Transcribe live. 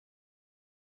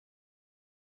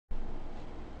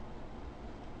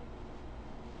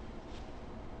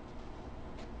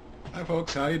Hi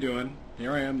folks, how you doing?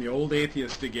 Here I am, the old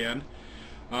atheist again.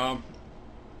 Um,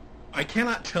 I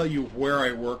cannot tell you where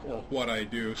I work or what I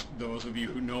do. Those of you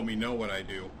who know me know what I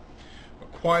do.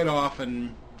 But quite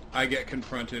often I get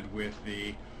confronted with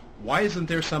why isn't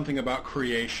there something about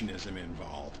creationism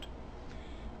involved?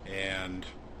 And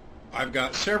I've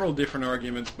got several different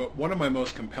arguments, but one of my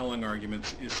most compelling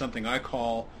arguments is something I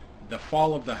call the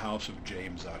fall of the house of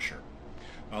James Ussher.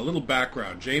 A little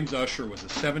background. James Ussher was a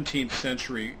 17th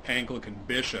century Anglican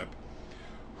bishop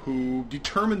who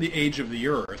determined the age of the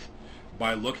earth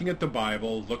by looking at the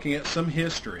Bible, looking at some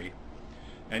history,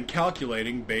 and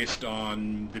calculating based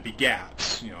on the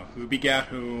begats. Who begat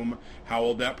whom, how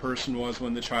old that person was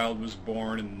when the child was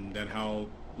born, and then how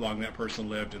long that person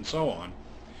lived, and so on.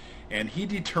 And he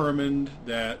determined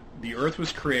that the earth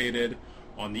was created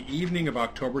on the evening of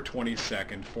October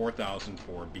 22nd,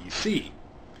 4004 BC.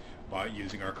 By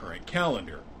using our current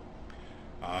calendar.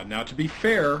 Now, to be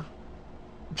fair,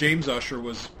 James Ussher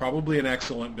was probably an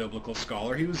excellent biblical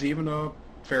scholar. He was even a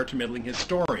fair to middling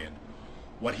historian.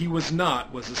 What he was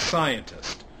not was a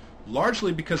scientist,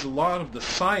 largely because a lot of the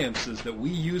sciences that we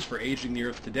use for aging the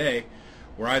earth today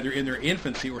were either in their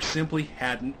infancy or simply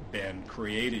hadn't been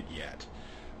created yet.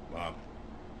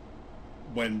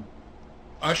 When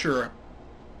Ussher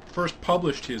first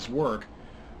published his work,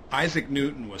 Isaac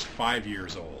Newton was 5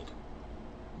 years old.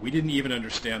 We didn't even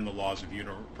understand the laws of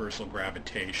universal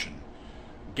gravitation.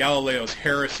 Galileo's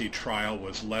heresy trial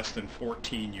was less than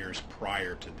 14 years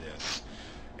prior to this.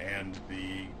 And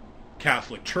the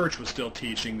Catholic Church was still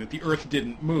teaching that the earth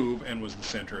didn't move and was the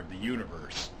center of the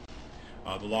universe.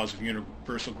 The laws of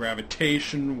universal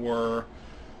gravitation were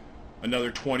another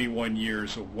 21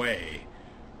 years away.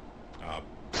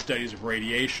 Studies of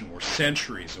radiation were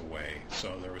centuries away,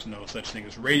 so there was no such thing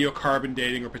as radiocarbon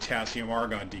dating or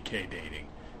potassium-argon decay dating.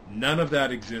 None of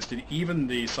that existed. Even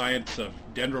the science of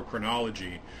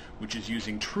dendrochronology, which is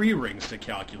using tree rings to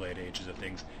calculate ages of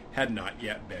things, had not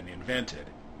yet been invented.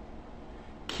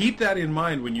 Keep that in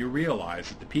mind when you realize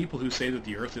that the people who say that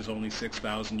the earth is only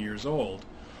 6,000 years old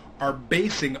are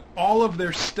basing all of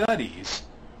their studies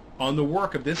on the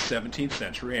work of this 17th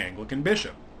century Anglican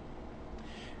bishop.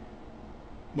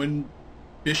 When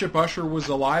Bishop Ussher was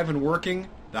alive and working,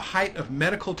 the height of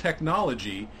medical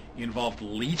technology involved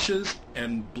leeches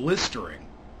and blistering.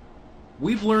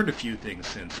 We've learned a few things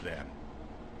since then.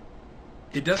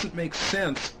 It doesn't make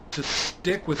sense to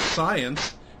stick with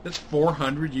science that's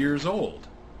 400 years old.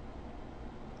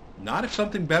 Not if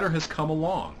something better has come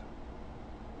along.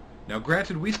 Now,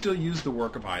 granted, we still use the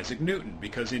work of Isaac Newton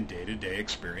because in day-to-day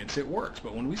experience it works.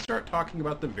 But when we start talking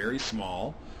about the very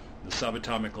small, the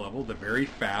subatomic level, the very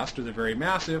fast, or the very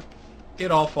massive,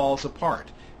 it all falls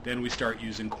apart. Then we start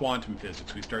using quantum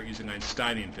physics, we start using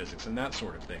Einsteinian physics, and that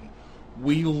sort of thing.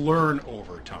 We learn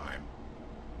over time.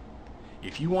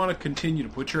 If you want to continue to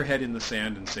put your head in the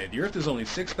sand and say the earth is only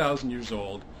 6,000 years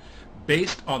old,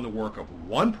 based on the work of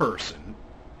one person,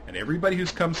 and everybody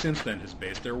who's come since then has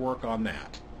based their work on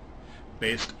that,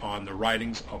 based on the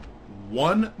writings of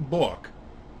one book,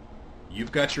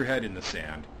 you've got your head in the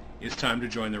sand. It's time to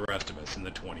join the rest of us in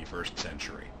the 21st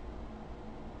century.